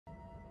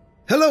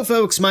Hello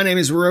folks, my name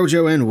is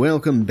Rojo and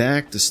welcome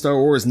back to Star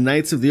Wars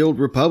Knights of the Old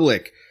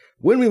Republic.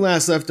 When we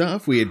last left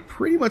off, we had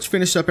pretty much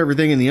finished up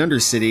everything in the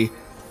Undercity,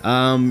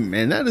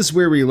 and that is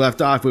where we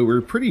left off. We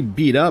were pretty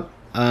beat up,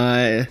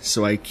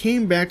 so I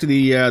came back to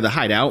the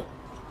hideout,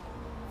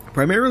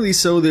 primarily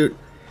so that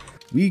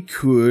we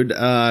could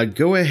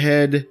go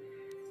ahead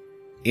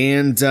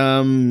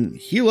and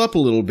heal up a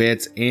little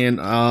bit, and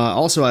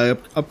also I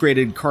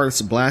upgraded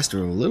Karth's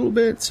blaster a little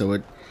bit, so I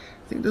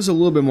think there's a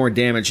little bit more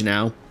damage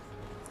now.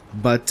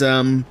 But,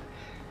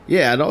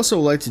 yeah, I'd also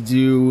like to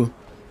do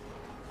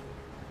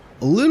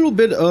a little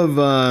bit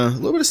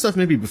of stuff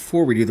maybe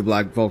before we do the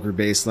Black Vulgar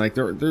base. Like,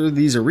 there are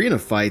these arena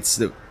fights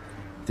that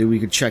we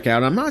could check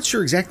out. I'm not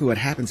sure exactly what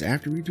happens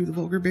after we do the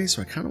Vulgar base,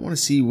 so I kind of want to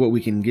see what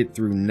we can get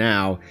through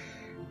now.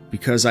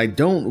 Because I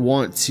don't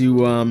want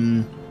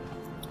to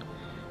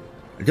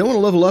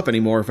level up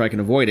anymore if I can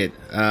avoid it.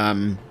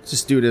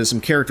 Just due to some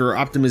character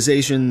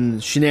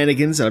optimization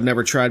shenanigans that I've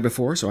never tried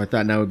before, so I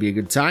thought now would be a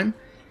good time.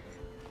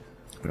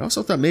 But I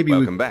also thought maybe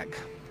we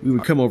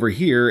would come over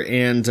here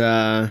and,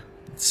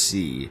 let's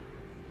see.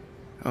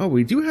 Oh,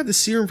 we do have the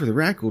serum for the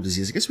rat ghoul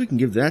disease. I guess we can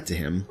give that to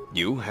him.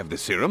 You have the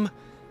serum?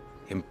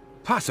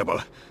 Impossible.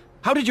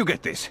 How did you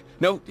get this?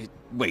 No,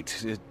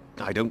 wait.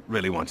 I don't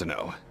really want to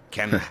know.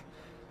 Can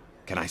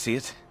I see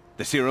it?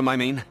 The serum, I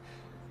mean?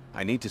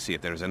 I need to see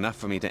if there is enough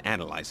for me to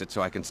analyze it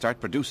so I can start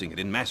producing it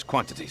in mass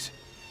quantities.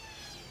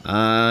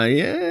 Yeah,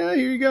 here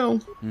you go.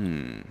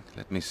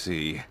 Let me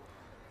see.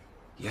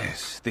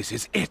 Yes, this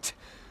is it.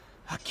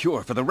 A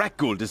cure for the rat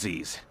ghoul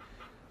disease.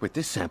 With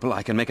this sample,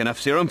 I can make enough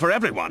serum for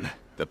everyone.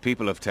 The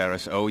people of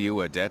Terrace owe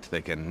you a debt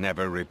they can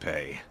never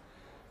repay.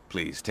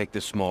 Please, take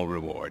this small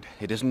reward.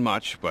 It isn't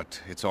much,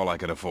 but it's all I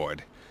could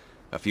afford.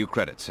 A few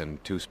credits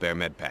and 2 spare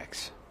med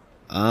packs.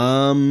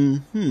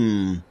 Let's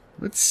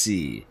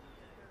see.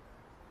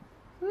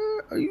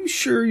 Are you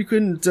sure you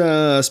couldn't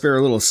spare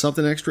a little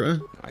something extra?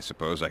 I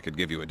suppose I could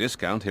give you a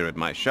discount here at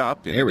my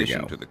shop in There we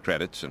addition go. to the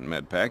credits and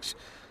med packs.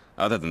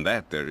 Other than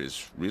that, there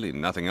is really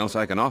nothing else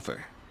I can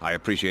offer. I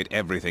appreciate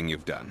everything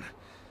you've done.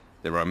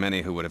 There are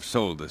many who would have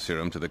sold the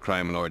serum to the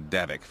crime lord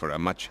Davik for a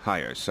much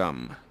higher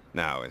sum.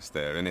 Now, is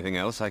there anything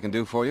else I can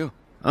do for you?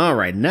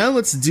 Alright, now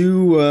let's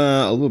do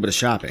a little bit of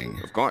shopping.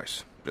 Of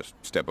course. Just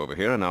step over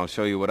here and I'll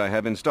show you what I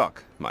have in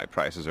stock. My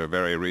prices are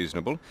very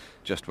reasonable.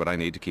 Just what I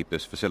need to keep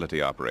this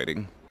facility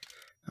operating.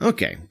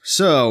 Okay,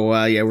 so,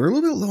 yeah, we're a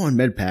little bit low on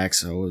med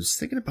packs, so I was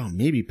thinking about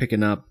maybe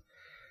picking up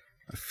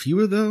a few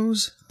of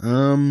those.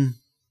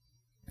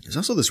 There's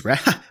also this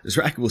rat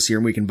ghoul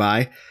serum we can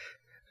buy.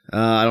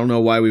 I don't know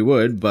why we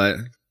would, but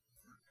let's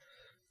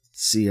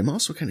see. I'm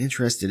also kind of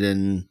interested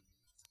in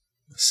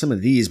some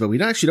of these, but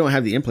we actually don't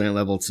have the implant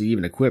level to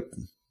even equip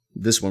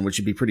this one, which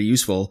would be pretty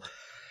useful.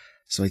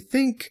 So I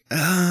think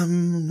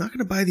I'm not going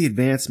to buy the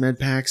advanced med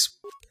packs.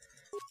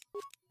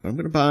 I'm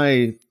going to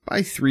buy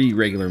 3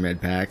 regular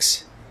med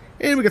packs,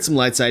 and we got some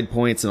light side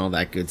points and all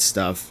that good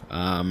stuff.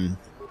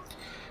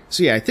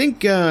 So yeah, I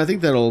think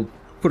that'll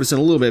put us in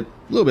a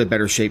little bit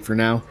better shape for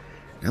now.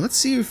 Now let's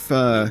see if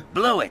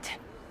Blow it!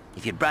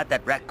 If you'd brought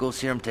that rat ghoul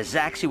serum to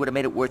Zaxxy, would have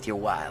made it worth your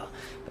while.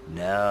 But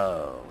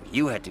no,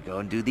 you had to go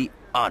and do the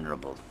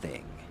honorable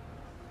thing.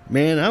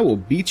 Man, I will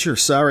beat your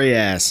sorry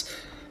ass.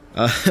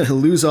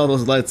 Lose all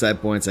those light side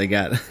points I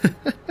got.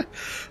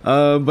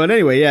 But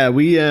anyway, yeah,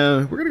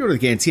 we're gonna go to the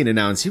cantina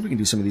now and see if we can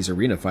do some of these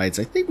arena fights.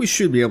 I think we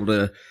should be able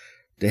to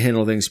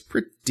handle things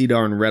pretty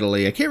darn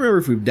readily. I can't remember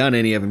if we've done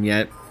any of them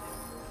yet.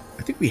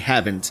 I think we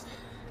haven't.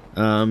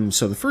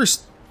 So the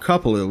first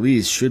couple at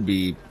least should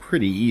be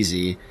pretty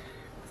easy.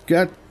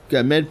 We've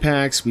got med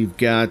packs, we've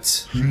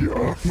got...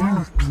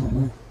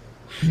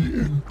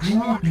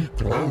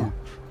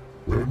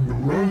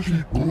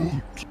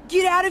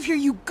 Get out of here,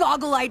 you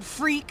goggle-eyed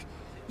freak!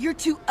 You're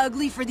too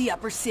ugly for the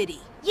upper city.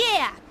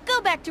 Yeah,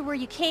 go back to where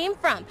you came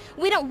from.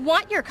 We don't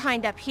want your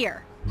kind up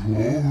here.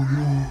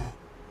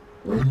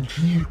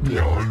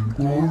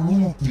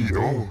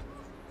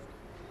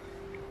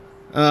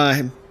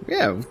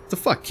 Yeah, what the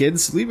fuck,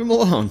 kids? Leave him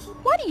alone.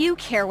 Why do you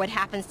care what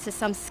happens to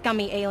some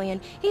scummy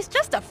alien? He's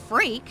just a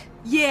freak.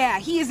 Yeah,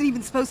 he isn't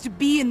even supposed to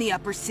be in the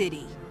upper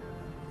city.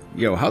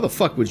 Yo, how the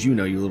fuck would you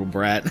know, you little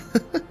brat?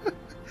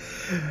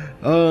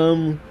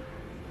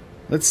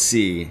 Let's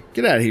see.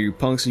 Get out of here, you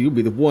punks, or you'll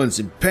be the ones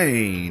in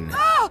pain.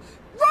 Oh!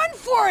 Run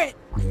for it!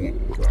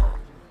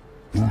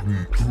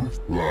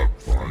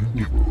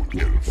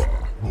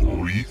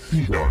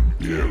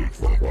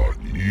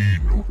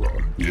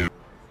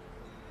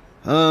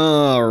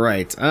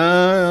 Alright,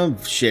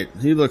 shit,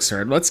 he looks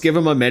hurt. Let's give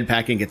him a med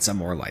pack and get some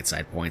more light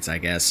side points, I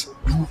guess.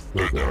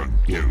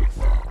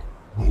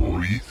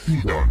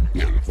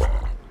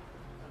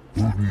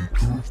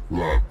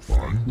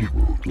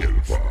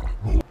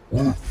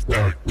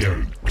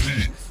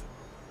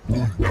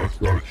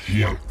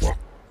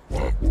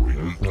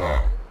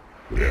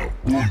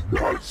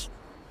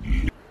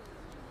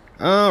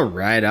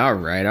 Alright,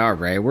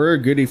 we're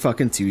goody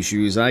fucking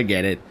two-shoes, I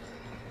get it.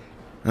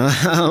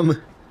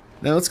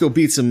 Now let's go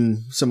beat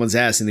someone's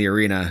ass in the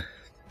arena.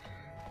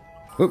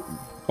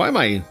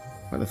 Why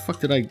the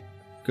fuck did I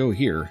go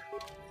here?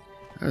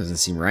 That doesn't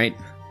seem right.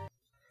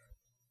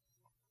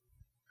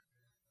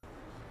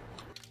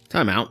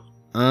 Time out.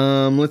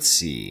 Let's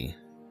see.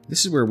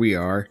 This is where we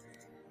are.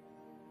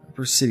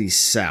 Upper City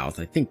South.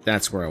 I think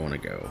that's where I want to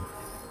go.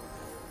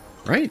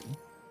 Right?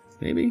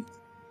 Maybe?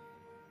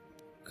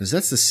 Because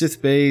that's the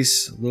Sith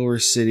base, Lower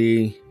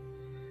City,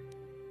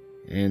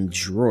 and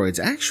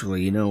droids.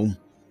 Actually, you know,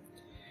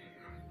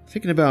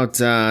 thinking about,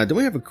 don't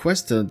we have a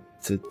quest to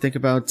think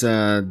about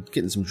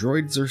getting some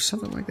droids or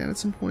something like that at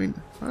some point?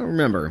 I don't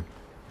remember.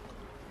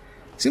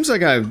 Seems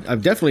like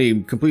I've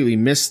definitely completely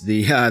missed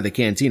the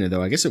cantina,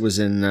 though. I guess it was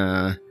in,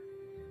 I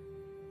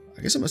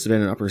guess it must have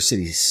been in Upper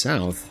City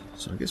South.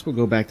 So I guess we'll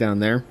go back down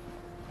there.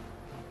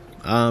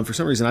 For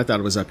some reason, I thought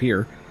it was up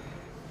here.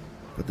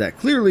 But that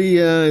clearly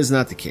is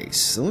not the case.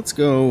 So let's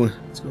go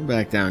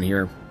back down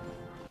here.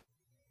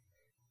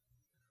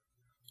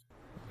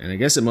 And I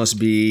guess it must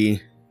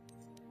be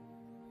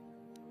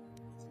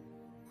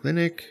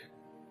Clinic,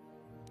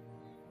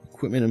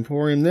 Equipment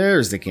Emporium.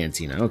 There's the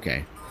cantina.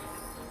 Okay.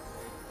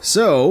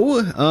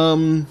 So,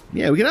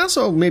 yeah, we can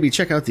also maybe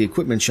check out the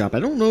equipment shop. I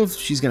don't know if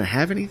she's going to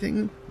have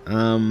anything.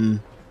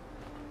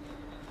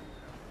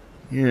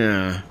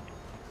 Yeah.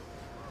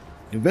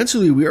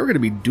 Eventually, we are going to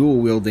be dual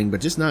wielding, but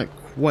just not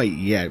quite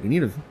yet. We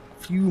need a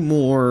few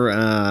more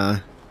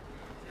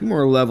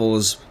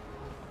levels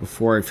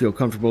before I feel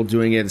comfortable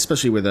doing it,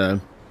 especially with a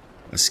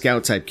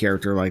scout type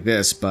character like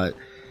this. But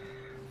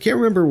can't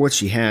remember what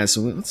she has,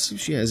 so let's see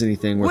if she has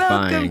anything worth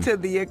buying. Welcome to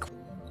the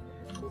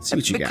Let's see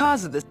what you got.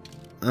 Because of this.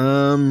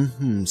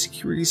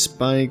 Security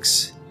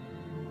spikes,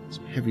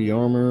 some heavy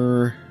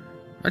armor.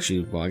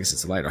 Actually, well, I guess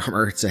it's light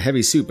armor. It's a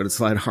heavy suit, but it's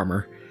light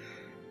armor.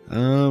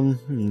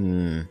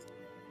 A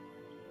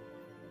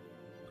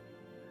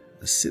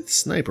Sith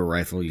sniper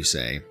rifle, you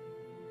say?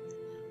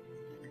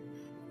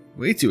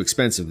 Way too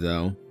expensive,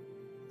 though.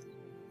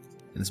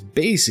 And it's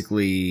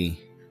basically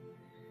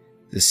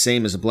the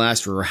same as a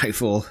blaster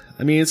rifle.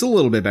 I mean, it's a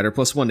little bit better.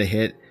 +1 to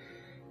hit,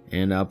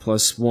 and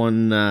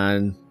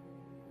 +1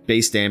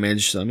 base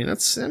damage. So I mean,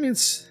 it's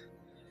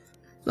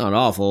not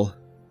awful.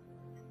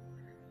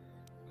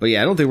 But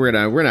yeah, I don't think we're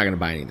not gonna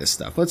buy any of this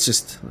stuff. Let's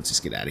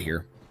just get out of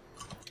here.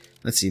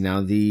 Let's see.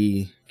 Now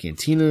the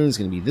cantina is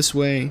gonna be this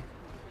way.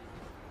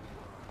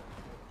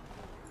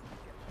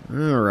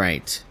 All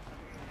right.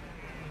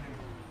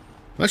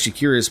 I'm actually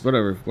curious what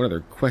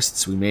other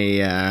quests we may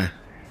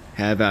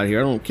have out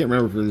here. Can't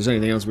remember if there's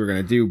anything else we were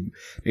gonna do.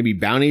 Maybe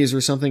bounties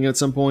or something at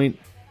some point.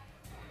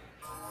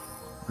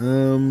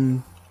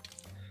 Let's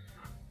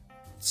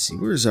see.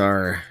 Where's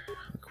our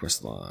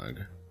quest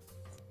log?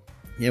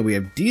 Yeah, we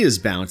have Dia's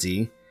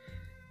bounty.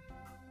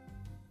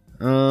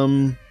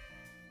 Oh,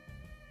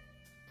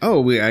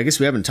 I guess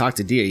we haven't talked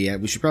to Dia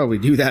yet. We should probably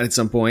do that at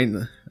some point.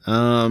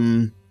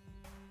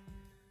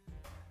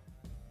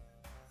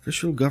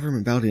 Official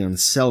government bounty on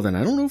Selvin.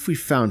 I don't know if we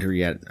found her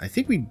yet. I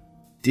think we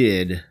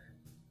did.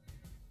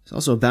 There's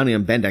also a bounty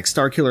on Bendak.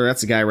 Starkiller, that's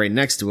the guy right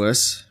next to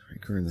us.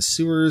 We're in the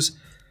sewers.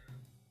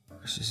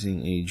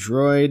 Purchasing a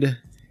droid.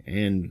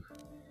 And,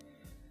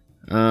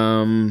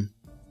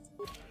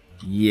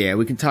 yeah,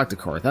 we can talk to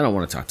Karth. I don't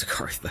want to talk to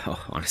Karth, though,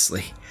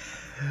 honestly.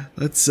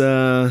 Let's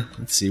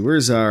see.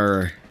 Where's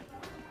our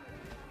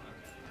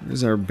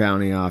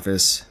bounty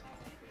office?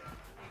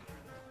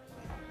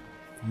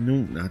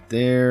 Nope, not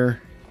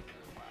there.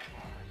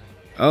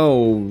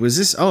 Oh, was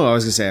this? Oh, I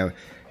was gonna say, am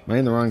I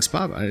in the wrong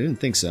spot? I didn't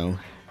think so.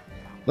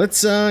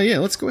 Let's, yeah,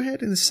 let's go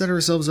ahead and set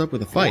ourselves up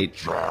with a fight.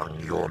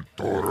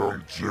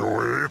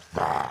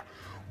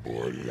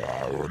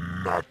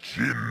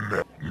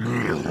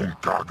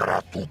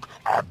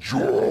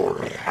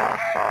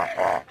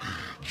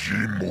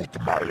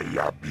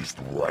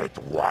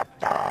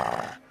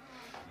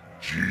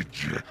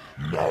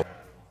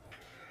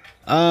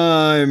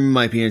 I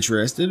might be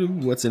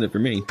interested. What's in it for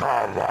me?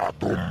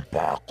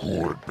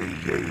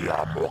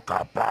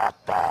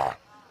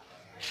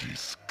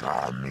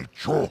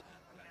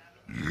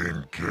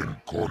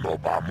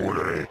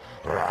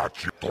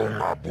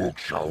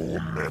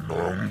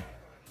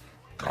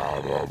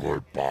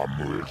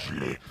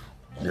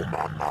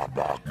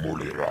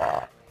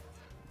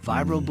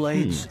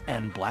 Vibroblades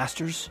and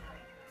blasters,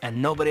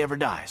 and nobody ever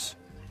dies.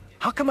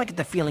 How come I get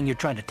the feeling you're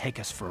trying to take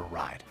us for a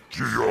ride?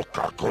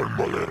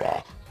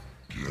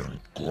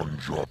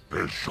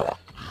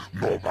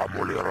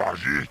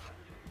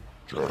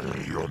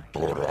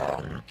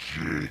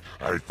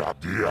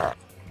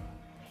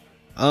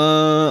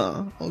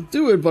 I'll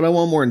do it, but I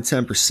want more than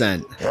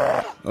 10%.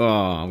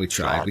 Oh, we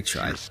tried.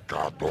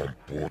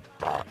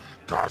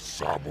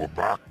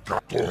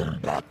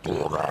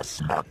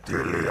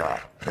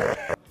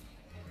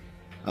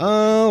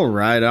 All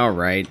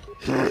right.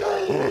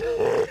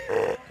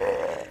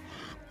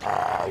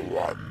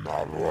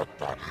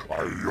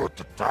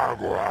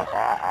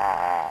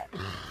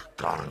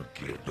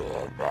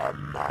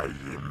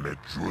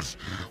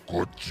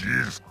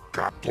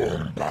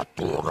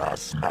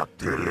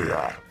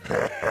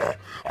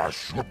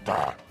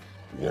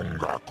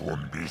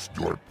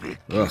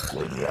 Ugh.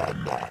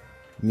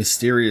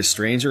 Mysterious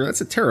stranger?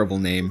 That's a terrible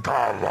name.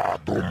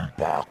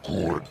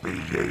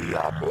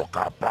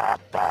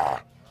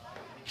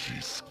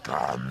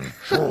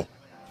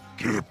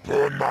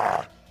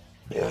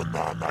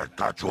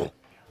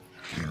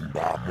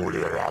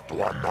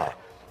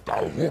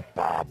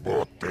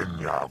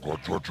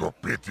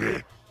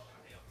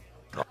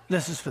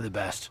 This is for the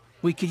best.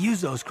 We could use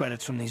those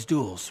credits from these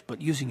duels,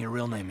 but using your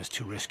real name is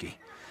too risky.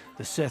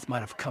 The Sith might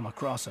have come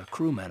across a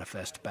crew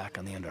manifest back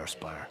on the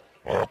Underspire.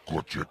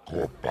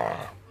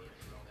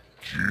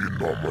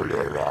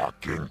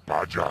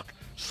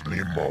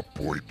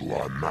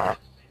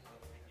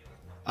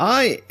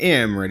 I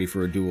am ready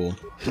for a duel.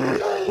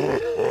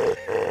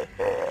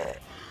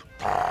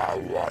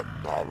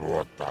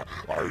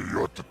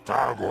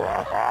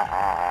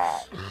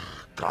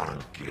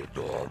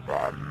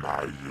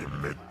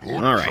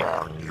 Alright.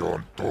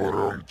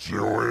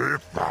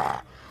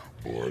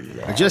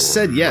 I just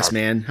said yes,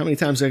 man. How many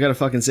times do I gotta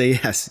fucking say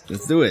yes?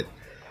 Let's do it.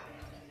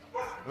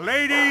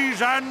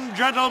 Ladies and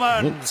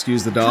gentlemen,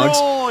 excuse the dogs.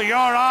 Draw your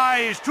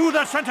eyes to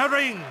the center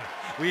ring.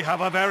 We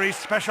have a very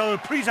special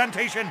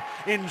presentation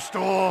in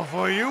store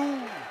for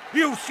you.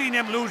 You've seen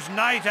him lose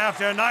night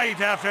after night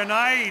after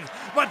night,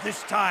 but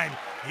this time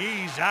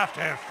he's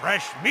after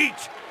fresh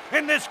meat.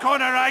 In this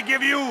corner, I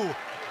give you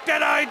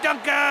Jedi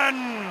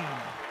Duncan!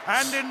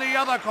 And in the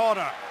other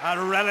corner, a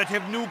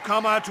relative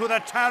newcomer to the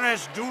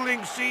Taris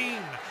dueling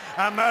scene,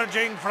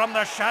 emerging from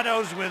the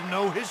shadows with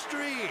no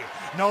history,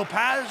 no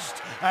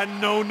past, and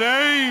no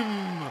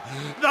name,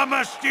 the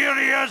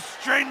mysterious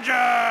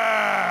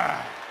stranger!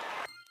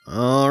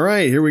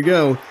 Alright, here we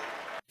go.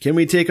 Can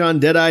we take on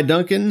Jedi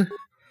Duncan?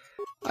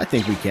 I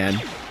think we can.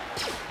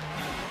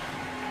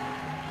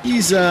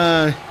 He's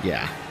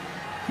yeah.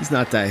 He's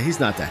not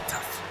that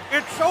tough.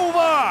 It's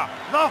over!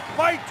 The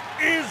fight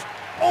is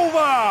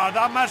over!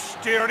 The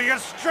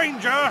mysterious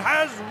stranger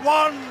has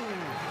won!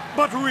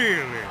 But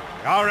really,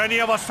 are any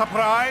of us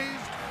surprised?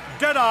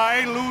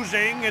 Jedi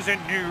losing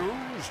isn't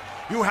news.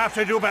 You have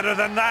to do better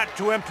than that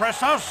to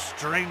impress us,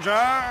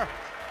 stranger.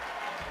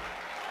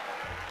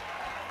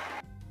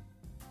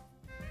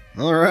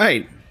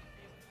 Alright.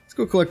 Let's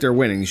go collect our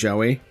winnings, shall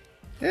we?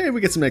 Hey,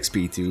 we get some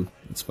XP too.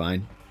 That's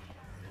fine.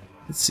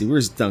 Let's see,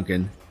 where's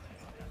Duncan?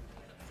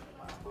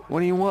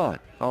 What do you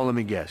want? Oh, let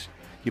me guess.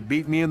 You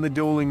beat me in the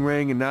dueling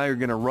ring and now you're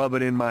gonna rub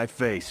it in my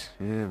face.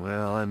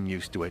 Well, I'm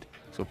used to it.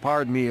 So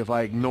pardon me if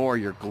I ignore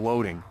your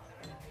gloating.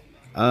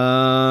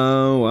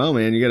 Well,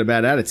 man, you got a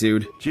bad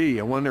attitude. Gee,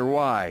 I wonder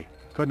why.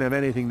 Couldn't have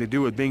anything to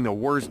do with being the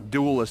worst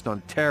duelist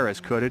on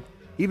Taris, could it?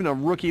 Even a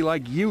rookie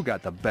like you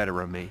got the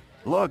better of me.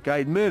 Look, I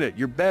admit it,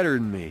 you're better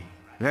than me.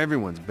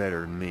 Everyone's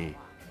better than me.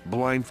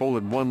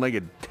 Blindfolded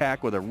one-legged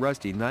tack with a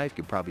rusty knife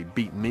could probably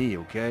beat me,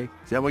 okay?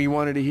 Is that what you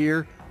wanted to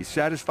hear? You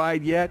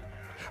satisfied yet?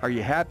 Are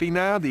you happy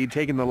now that you've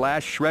taken the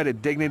last shred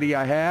of dignity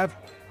I have?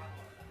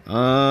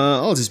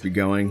 I'll just be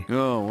going.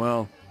 Oh,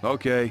 well,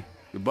 okay.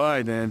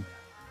 Goodbye, then.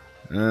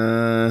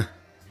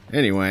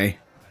 Anyway.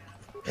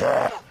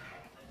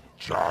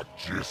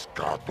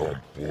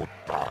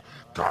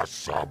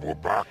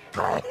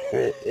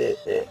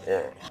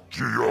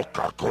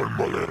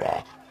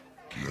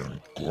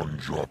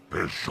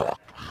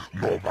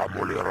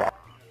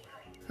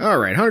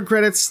 Alright, 100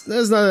 credits.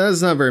 That's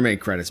not very many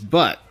credits,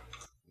 but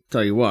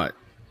tell you what,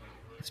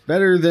 it's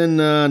better than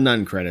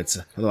none credits.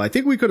 Although I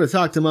think we could have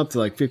talked him up to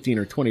like 15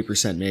 or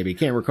 20% maybe.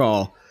 Can't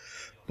recall.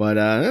 But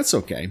that's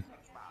okay.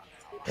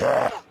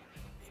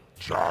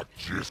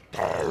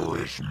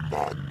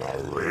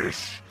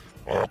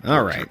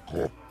 Alright,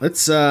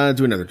 let's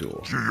do another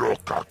duel.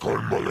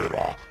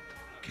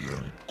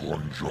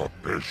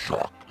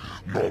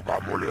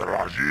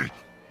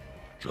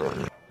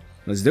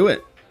 Let's do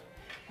it.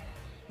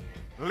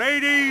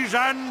 Ladies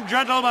and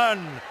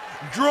gentlemen,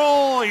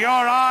 draw your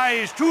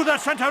eyes to the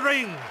center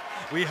ring.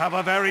 We have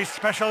a very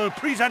special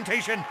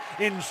presentation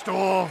in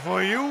store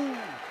for you.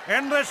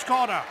 In this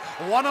corner,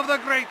 one of the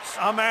greats,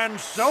 a man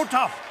so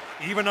tough,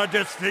 even a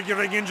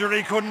disfiguring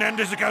injury couldn't end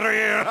his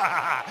career.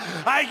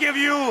 I give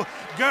you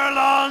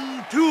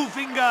Gerlon Two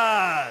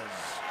Fingers.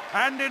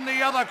 And in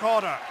the other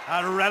corner,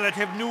 a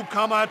relative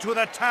newcomer to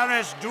the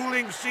Taris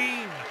dueling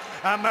scene,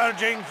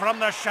 emerging from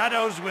the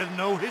shadows with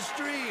no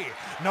history,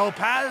 no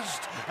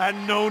past,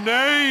 and no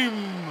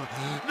name,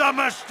 the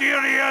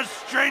mysterious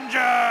stranger!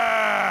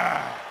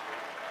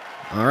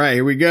 Alright,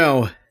 here we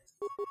go.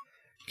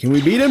 Can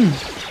we beat him?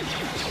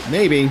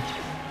 Maybe.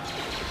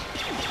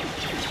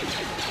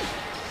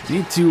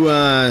 Need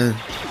to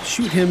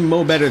shoot him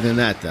mo better than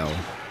that, though.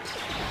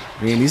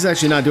 I mean, he's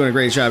actually not doing a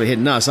great job of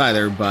hitting us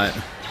either, but...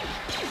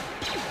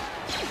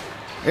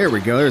 There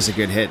we go, there's a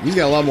good hit. He's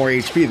got a lot more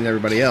HP than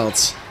everybody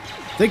else.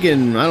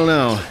 Thinking, I don't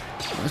know.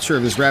 Not sure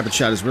if this rapid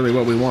shot is really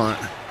what we want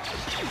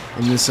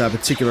in this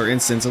particular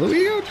instance. Although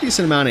we got a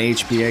decent amount of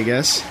HP, I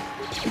guess.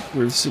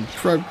 We're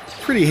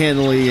pretty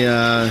handily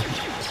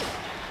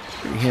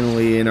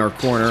in our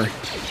corner.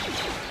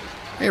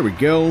 There we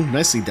go.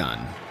 Nicely done.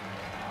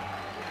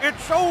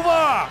 It's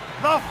over!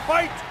 The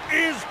fight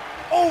is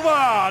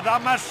over! The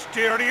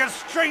mysterious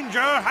stranger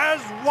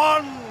has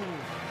won!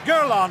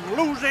 Gerlon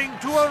losing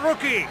to a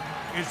rookie.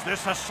 Is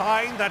this a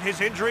sign that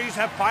his injuries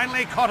have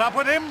finally caught up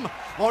with him?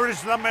 Or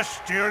is the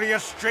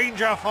mysterious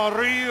stranger for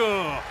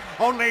real?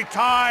 Only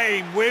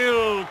time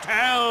will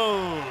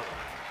tell.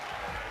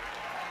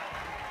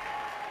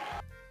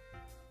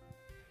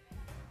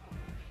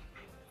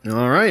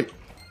 Alright.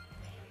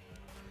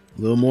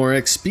 A little more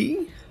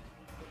XP.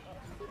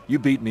 You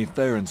beat me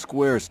fair and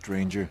square,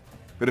 stranger.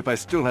 But if I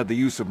still had the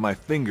use of my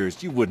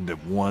fingers, you wouldn't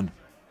have won.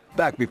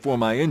 Back before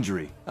my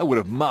injury, I would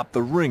have mopped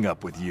the ring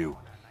up with you.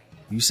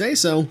 You say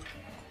so.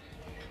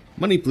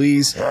 Money,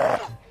 please. 200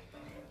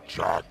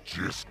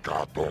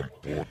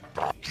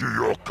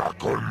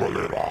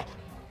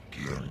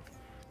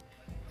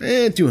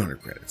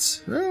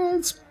 credits. Well,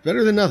 it's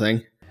better than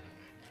nothing.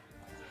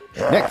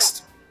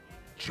 Next.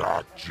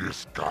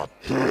 Just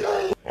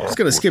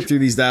gonna skip through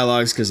these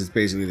dialogues because it's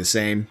basically the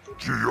same.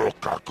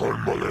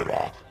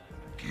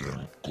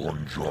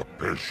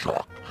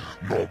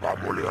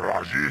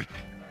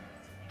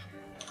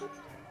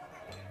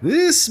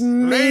 This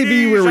may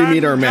be where we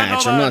meet our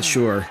match. I'm not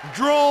sure.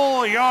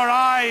 Draw your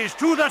eyes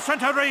to the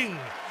center ring.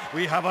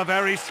 We have a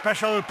very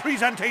special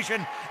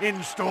presentation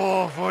in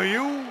store for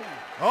you.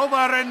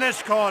 Over in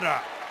this corner,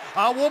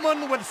 a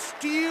woman with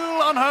steel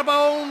on her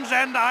bones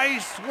and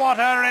ice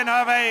water in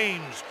her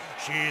veins.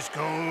 She's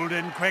cold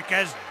and quick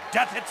as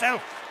death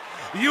itself.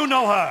 You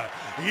know her.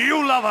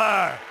 You love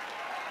her.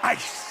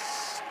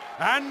 Ice.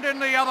 And in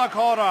the other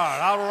corner,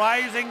 a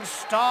rising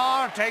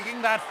star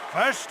taking that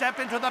first step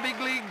into the big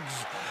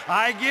leagues.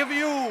 I give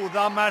you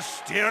the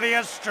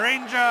mysterious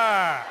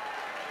stranger.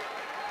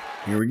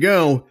 Here we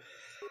go.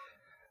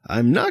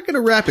 I'm not going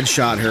to rapid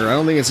shot her. I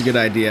don't think it's a good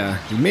idea.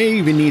 We may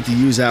even need to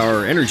use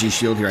our energy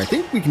shield here. I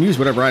think we can use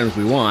whatever items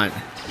we want.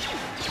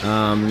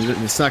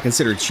 It's not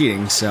considered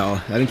cheating, so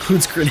that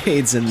includes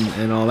grenades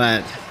and all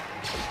that.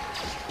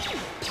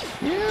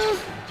 Yeah.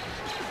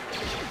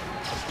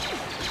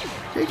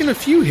 Taking a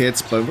few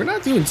hits, but we're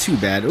not doing too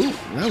bad. Ooh,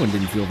 that one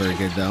didn't feel very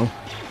good, though.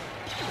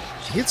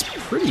 She hits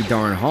pretty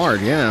darn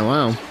hard. Yeah,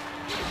 wow.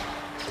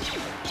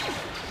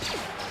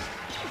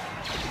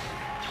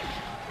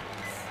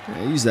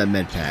 Yeah, use that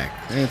med pack.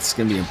 That's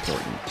going to be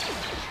important.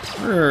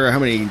 I wonder how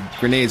many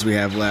grenades we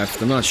have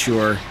left. I'm not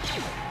sure.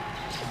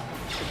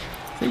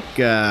 I think,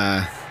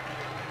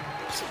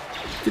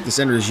 get this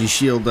energy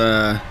shield,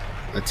 a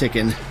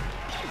ticking.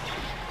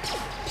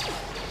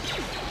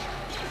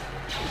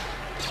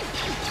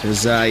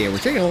 Because, yeah, we're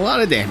taking a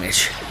lot of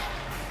damage.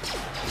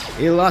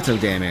 A lot of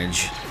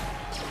damage.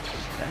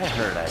 That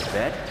hurt, I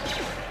bet.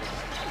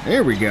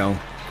 There we go.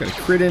 Got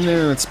a crit in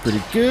there. That's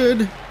pretty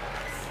good.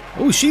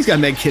 Oh, she's got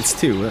med kits,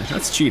 too.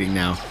 That's cheating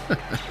now.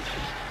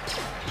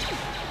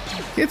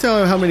 Can't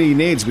tell how many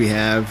nades we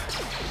have.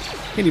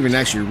 Can't even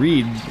actually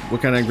read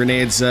what kind of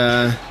grenades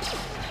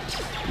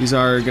these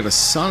are. Got a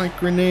sonic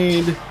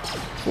grenade,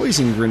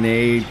 poison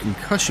grenade,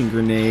 concussion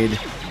grenade,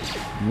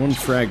 and one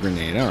frag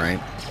grenade. All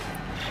right.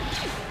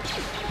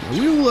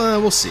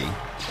 We'll see.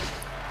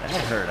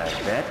 That hurt, I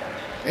bet.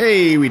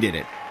 Hey, we did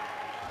it.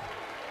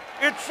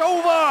 It's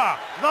over!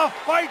 The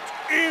fight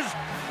is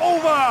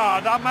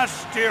over! The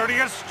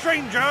mysterious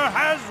stranger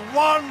has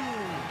won!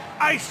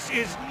 Ice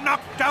is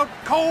knocked out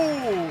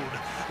cold!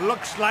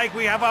 Looks like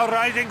we have a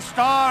rising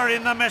star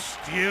in the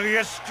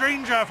mysterious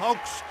stranger,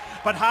 folks.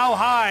 But how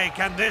high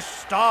can this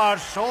star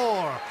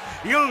soar?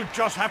 You'll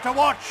just have to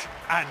watch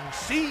and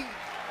see.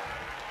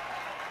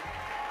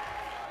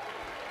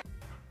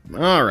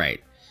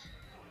 Alright.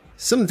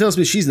 Something tells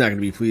me she's not going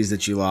to be pleased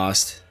that you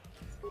lost.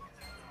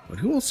 But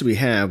who else do we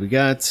have? We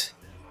got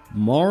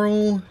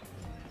Marl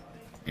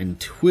and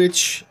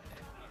Twitch.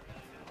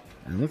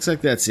 And it looks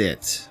like that's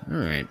it.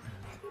 Alright.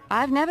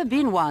 I've never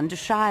been one to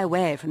shy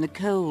away from the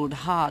cold,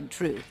 hard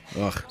truth.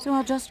 Ugh. So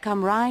I'll just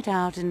come right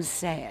out and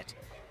say it.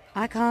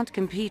 I can't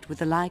compete with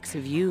the likes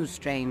of you,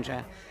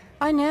 stranger.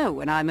 I know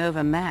when I'm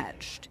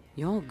overmatched.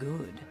 You're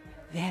good.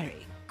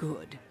 Very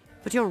good.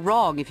 But you're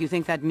wrong if you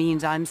think that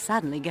means I'm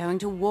suddenly going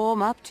to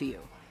warm up to you.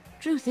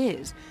 Truth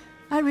is,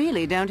 I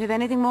really don't have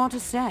anything more to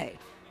say.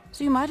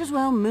 So you might as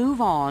well move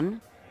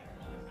on.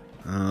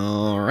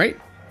 Alright.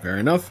 Fair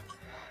enough.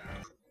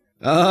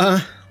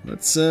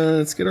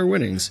 Let's get our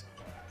winnings.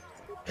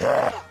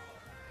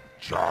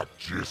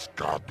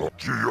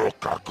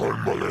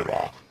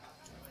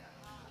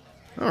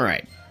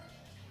 Alright.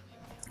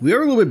 We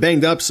are a little bit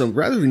banged up, so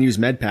rather than use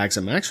med packs,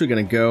 I'm actually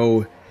going to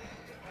go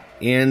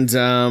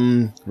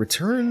and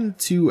return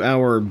to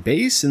our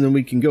base, and then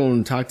we can go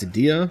and talk to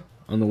Dia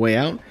on the way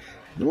out.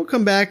 Then we'll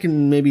come back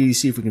and maybe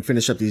see if we can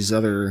finish up these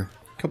other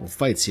couple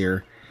fights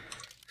here.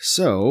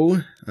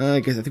 So,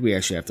 I think we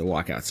actually have to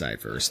walk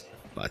outside first,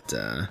 but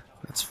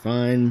that's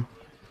fine.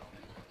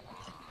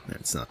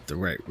 That's not the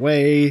right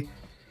way.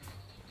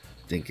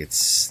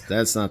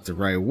 That's not the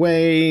right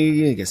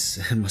way. I guess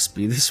it must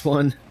be this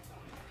one.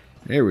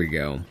 There we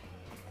go.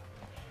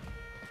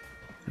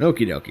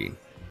 Okie dokie.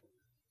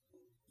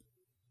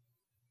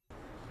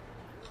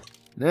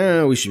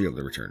 Now we should be able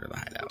to return to the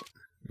hideout.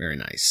 Very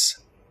nice.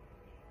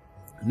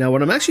 Now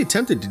what I'm actually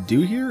tempted to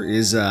do here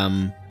is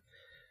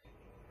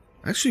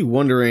actually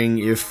wondering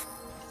if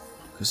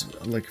Because,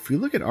 like, if we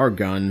look at our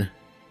gun...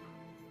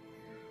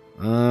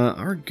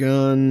 our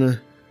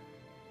gun...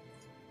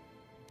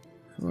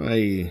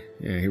 Yeah,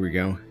 here we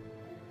go.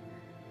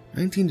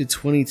 19 to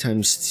 20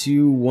 times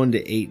 2, 1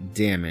 to 8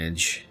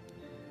 damage.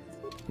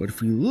 But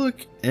if we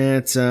look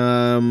at,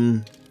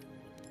 can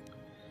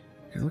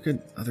I look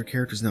at other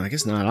characters? No, I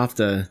guess not. I'll have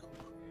to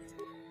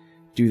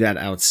do that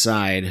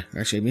outside.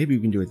 Actually, maybe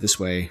we can do it this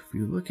way. If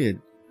we look at,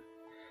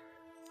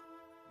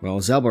 well,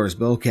 Zalbar's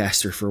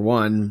Bowcaster for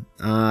 1.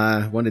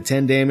 1 to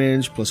 10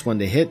 damage, plus 1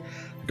 to hit.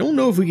 I don't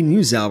know if we can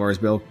use Zalbar's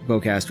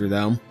Bowcaster,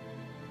 though.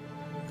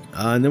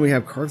 And then we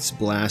have Karth's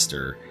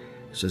Blaster.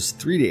 So it's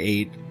 3 to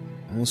 8,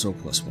 also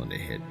plus 1 to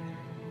hit.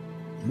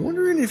 I'm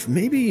wondering if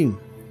maybe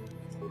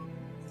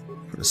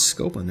put a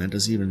scope on that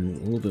does even a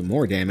little bit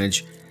more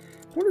damage.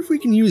 I wonder if we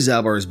can use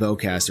Zalbar's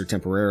Bowcaster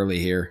temporarily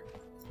here.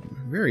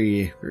 I'm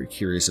very, very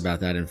curious about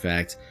that, in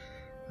fact.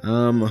 I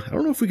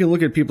don't know if we can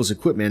look at people's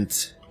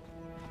equipment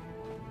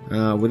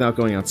without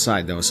going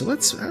outside, though. So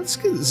let's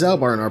get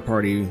Zalbar in our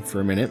party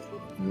for a minute.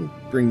 We'll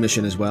bring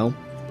Mission as well.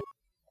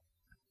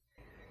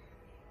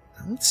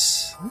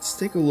 Let's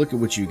take a look at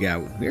what you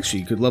got. We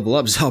actually could level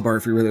up Zalbar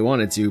if we really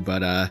wanted to,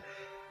 but I'm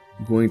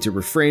going to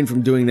refrain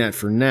from doing that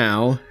for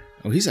now.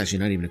 Oh, he's actually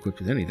not even equipped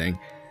with anything.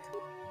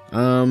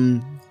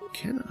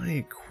 Can I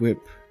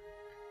equip...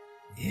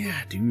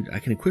 Yeah, dude, I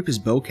can equip his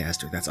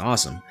Bowcaster. That's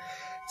awesome.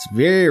 It's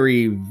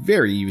very,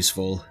 very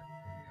useful.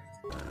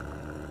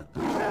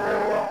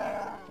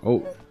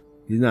 Oh,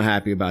 he's not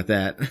happy about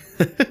that.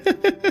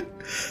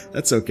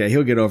 That's okay,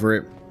 he'll get over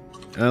it.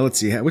 Let's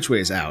see, which way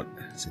is out?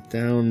 Is it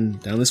down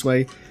this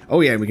way?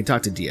 Oh yeah, we can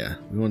talk to Dia.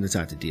 We wanted to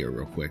talk to Dia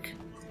real quick.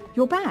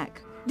 You're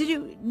back. Did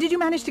you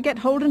manage to get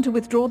Holden to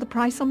withdraw the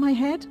price on my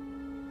head?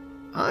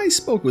 I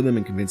spoke with him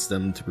and convinced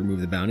them to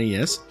remove the bounty,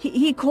 yes.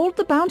 He called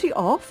the bounty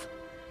off?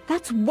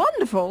 That's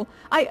wonderful!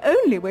 I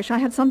only wish I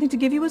had something to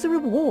give you as a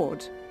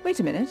reward. Wait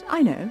a minute,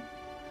 I know.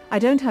 I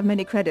don't have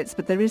many credits,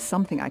 but there is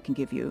something I can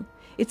give you.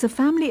 It's a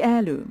family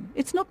heirloom.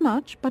 It's not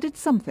much, but it's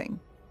something.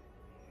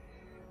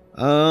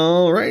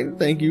 Alright,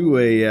 thank you.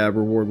 A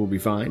reward will be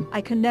fine.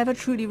 I can never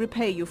truly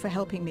repay you for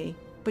helping me,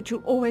 but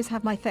you'll always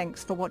have my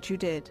thanks for what you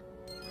did.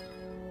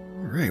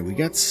 Alright, we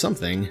got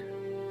something.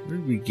 What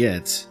did we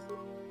get?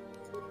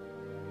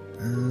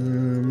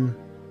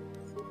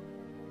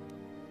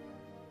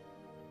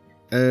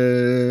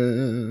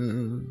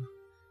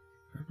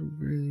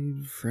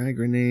 Frag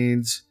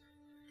grenades.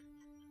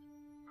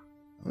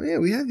 Oh yeah,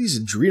 we have these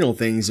adrenal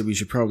things that we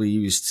should probably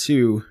use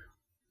too.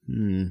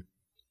 What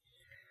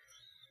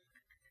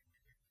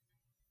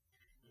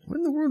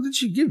in the world did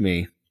she give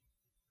me?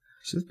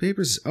 Sith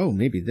papers? Oh,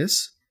 maybe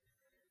this?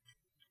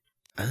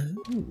 Oh,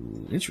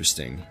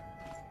 interesting.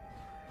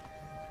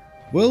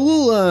 Well,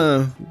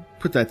 we'll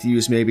put that to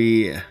use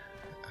maybe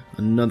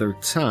another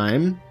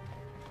time.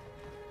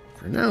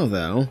 For now,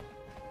 though,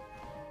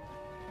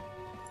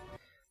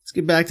 let's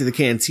get back to the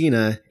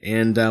cantina,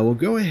 and we'll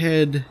go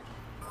ahead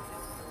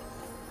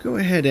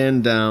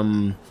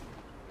and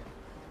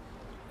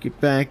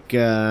get back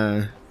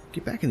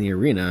in the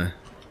arena.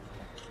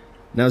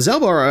 Now,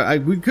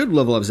 Zalbar, we could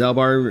level up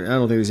Zalbar. I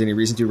don't think there's any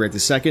reason to right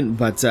this second,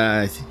 but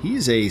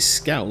he's a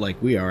scout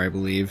like we are, I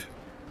believe.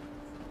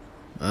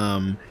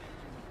 So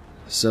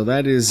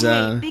that is...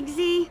 Hey, Big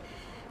Z,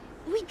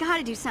 we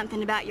gotta do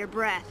something about your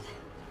breath.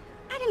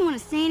 I didn't want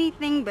to say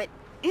anything, but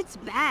it's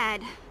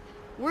bad.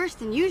 Worse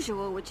than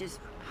usual, which is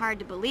hard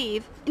to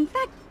believe. In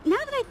fact, now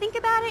that I think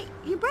about it,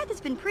 your breath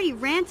has been pretty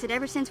rancid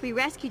ever since we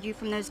rescued you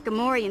from those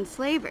Gamorrean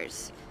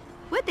slavers.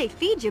 What'd they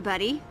feed you,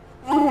 buddy?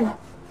 Oh,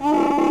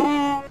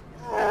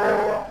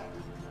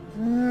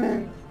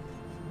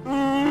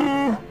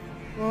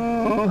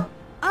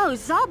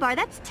 Zalbar,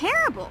 that's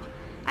terrible.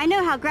 I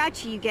know how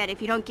grouchy you get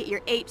if you don't get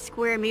your 8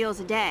 square meals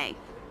a day.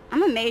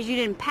 I'm amazed you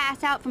didn't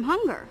pass out from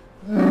hunger.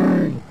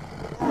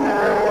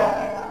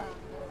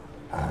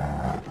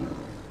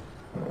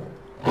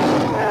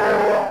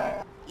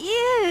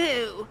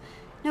 Ew!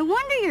 No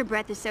wonder your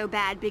breath is so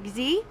bad, Big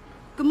Z.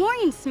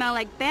 Gamorreans smell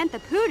like bantha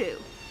poodoo.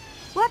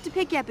 We'll have to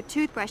pick you up a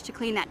toothbrush to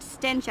clean that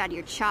stench out of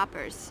your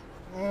choppers.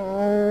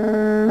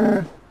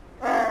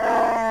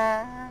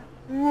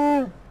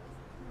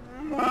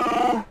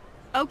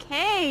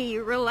 Okay,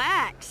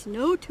 relax.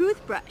 No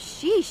toothbrush.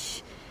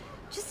 Sheesh.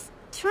 Just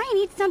try and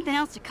eat something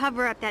else to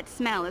cover up that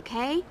smell,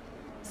 okay?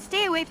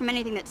 Stay away from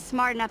anything that's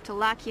smart enough to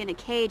lock you in a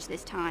cage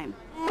this time.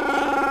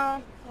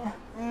 Well,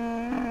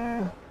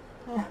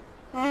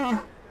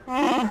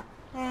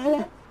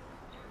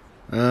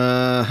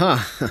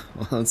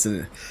 that's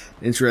an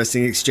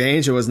interesting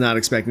exchange I was not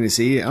expecting to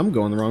see. I'm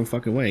going the wrong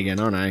fucking way again,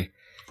 aren't I?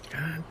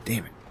 God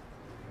damn it.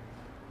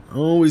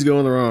 Always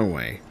going the wrong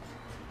way.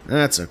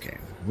 That's okay.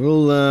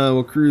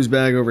 We'll cruise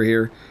back over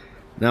here.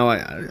 Now, I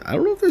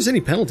don't know if there's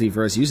any penalty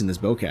for us using this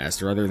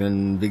bowcaster, other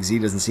than Big Z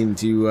doesn't seem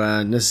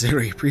to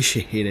necessarily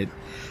appreciate it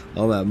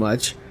all that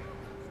much.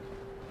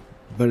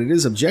 But it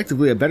is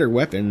objectively a better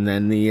weapon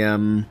than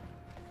the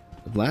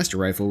blaster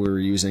rifle we were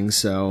using,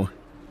 so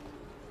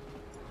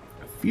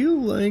I feel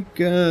like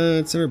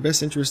it's in our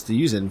best interest to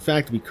use it. In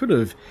fact, we could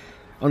have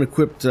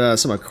unequipped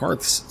some of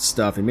Karth's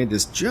stuff and made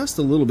this just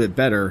a little bit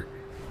better.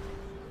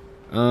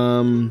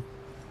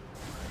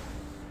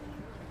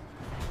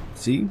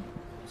 See?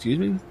 Excuse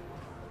me?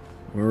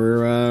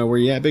 Where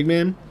you at, big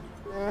man?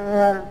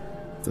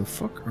 What the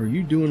fuck are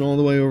you doing all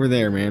the way over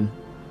there, man?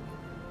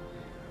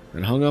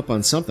 Been hung up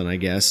on something, I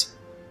guess.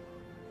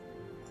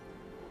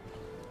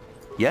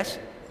 Yes?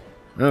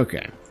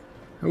 Okay.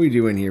 How are we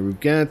doing here? We've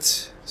got...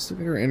 Still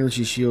got our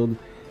energy shield.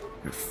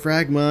 Got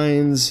frag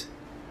mines.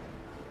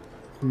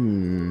 I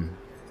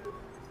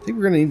think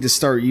we're gonna need to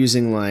start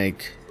using,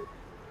 like...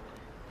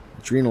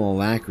 adrenal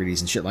alacrities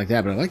and shit like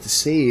that, but I'd like to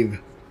save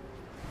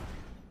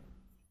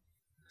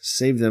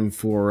them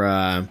for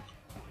a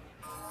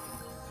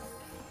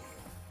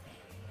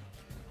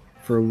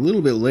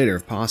little bit later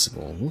if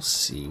possible. We'll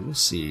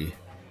see.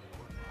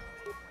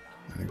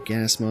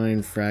 Gas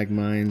mine, frag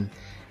mine.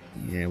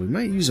 Yeah, we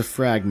might use a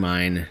frag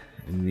mine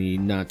in the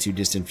not too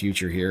distant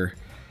future here,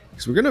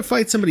 because we're gonna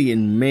fight somebody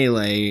in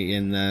melee,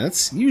 and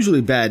that's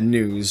usually bad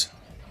news.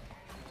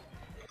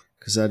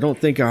 Because I don't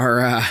think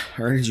our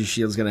energy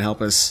shield is gonna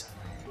help us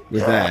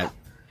with that.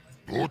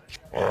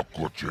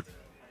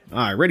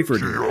 Alright, ready for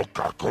it.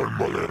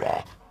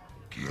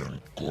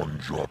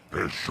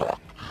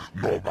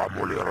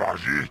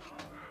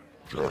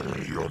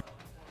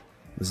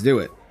 Let's do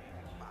it.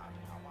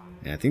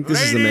 Yeah, I think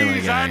this is the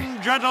melee guy. Ladies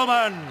and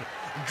gentlemen,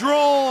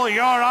 draw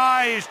your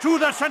eyes to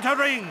the center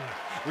ring.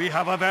 We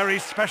have a very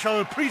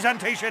special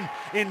presentation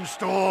in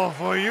store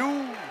for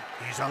you.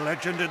 He's a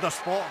legend in the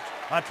sport,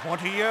 a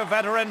 20-year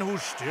veteran who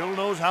still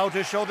knows how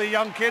to show the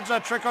young kids a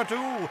trick or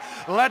two.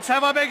 Let's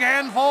have a big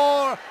hand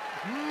for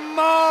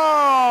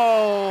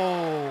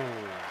Mo!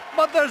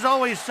 But there's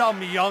always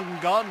some young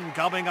gun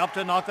coming up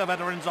to knock the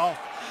veterans off.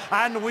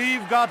 And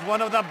we've got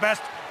one of the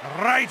best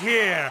right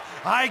here.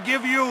 I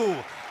give you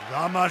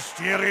the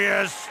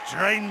mysterious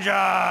stranger.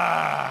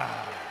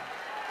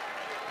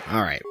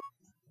 Alright.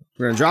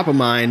 We're gonna drop a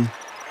mine.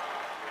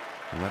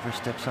 Whoever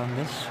steps on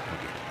this will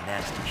get a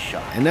nasty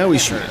shot. And now we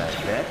shoot him.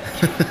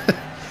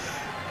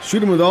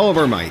 Shoot him with all of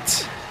our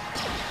might.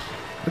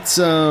 Let's,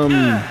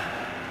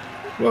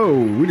 whoa,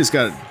 we just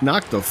got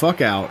knocked the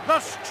fuck out. The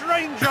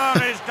stranger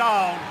is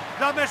down.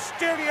 The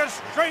mysterious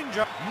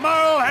stranger.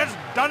 Merle has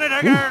done it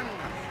again.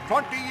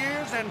 20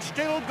 years and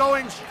still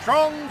going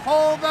strong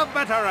for the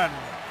veteran.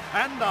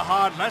 And a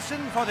hard lesson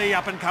for the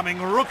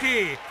up-and-coming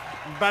rookie.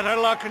 Better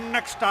luck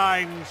next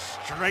time,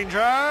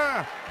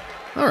 stranger.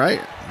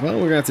 Alright, well,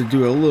 we're gonna have to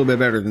do a little bit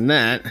better than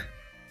that.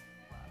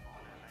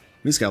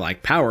 We just got,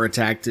 like, power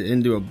attacked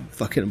into a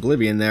fucking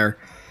oblivion there.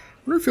 I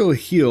wonder if he'll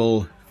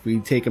heal if we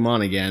take him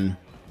on again.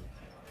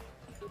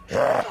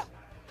 I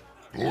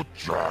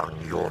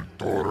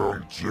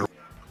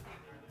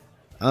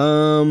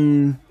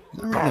don't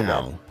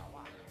know.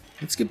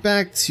 Let's get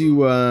back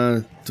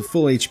to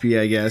full HP,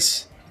 I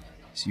guess.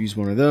 Let's use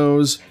one of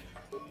those.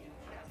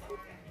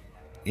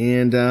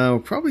 And we'll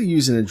probably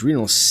use an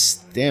adrenal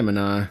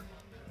stamina.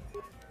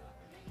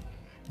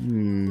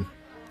 Not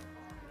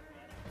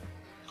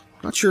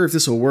sure if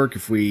this will work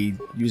if we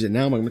use it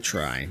now, but I'm gonna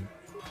try.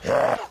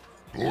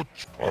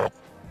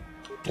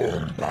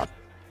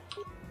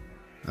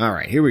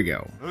 Alright, here we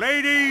go.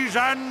 Ladies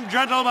and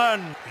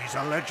gentlemen, he's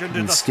a legend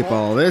in the skip sport,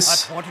 all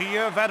this. a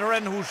 20-year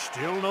veteran who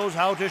still knows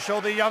how to show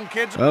the young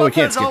kids. Oh, we can't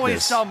there's skip always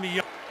this. some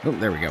Oh,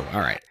 there we go.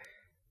 Alright.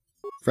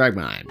 Frag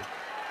mine.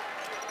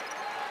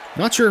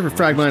 Not sure if a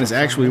frag mine is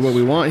actually what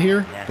we want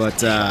here,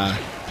 but we'll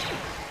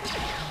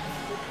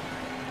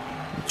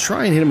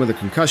try and hit him with a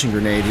concussion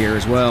grenade here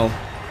as well.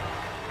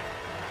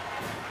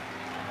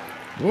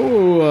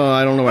 Oh,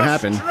 I don't know what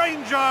happened.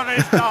 Stranger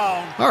is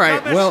down.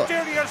 Alright, the well...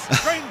 mysterious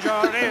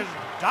stranger is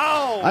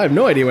down. I have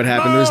no idea what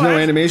happened. There's no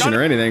animation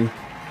or anything.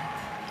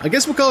 I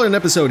guess we'll call it an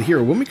episode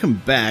here. When we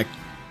come back,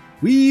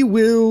 we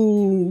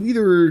will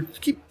either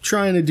keep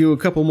trying to do a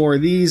couple more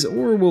of these,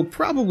 or we'll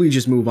probably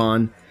just move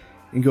on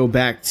and go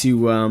back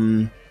to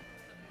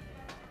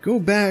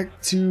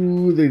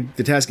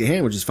the task at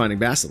hand, which is finding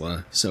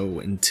Bastilla. So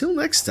until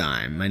next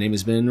time, my name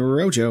has been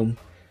Rojo,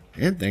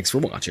 and thanks for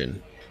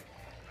watching.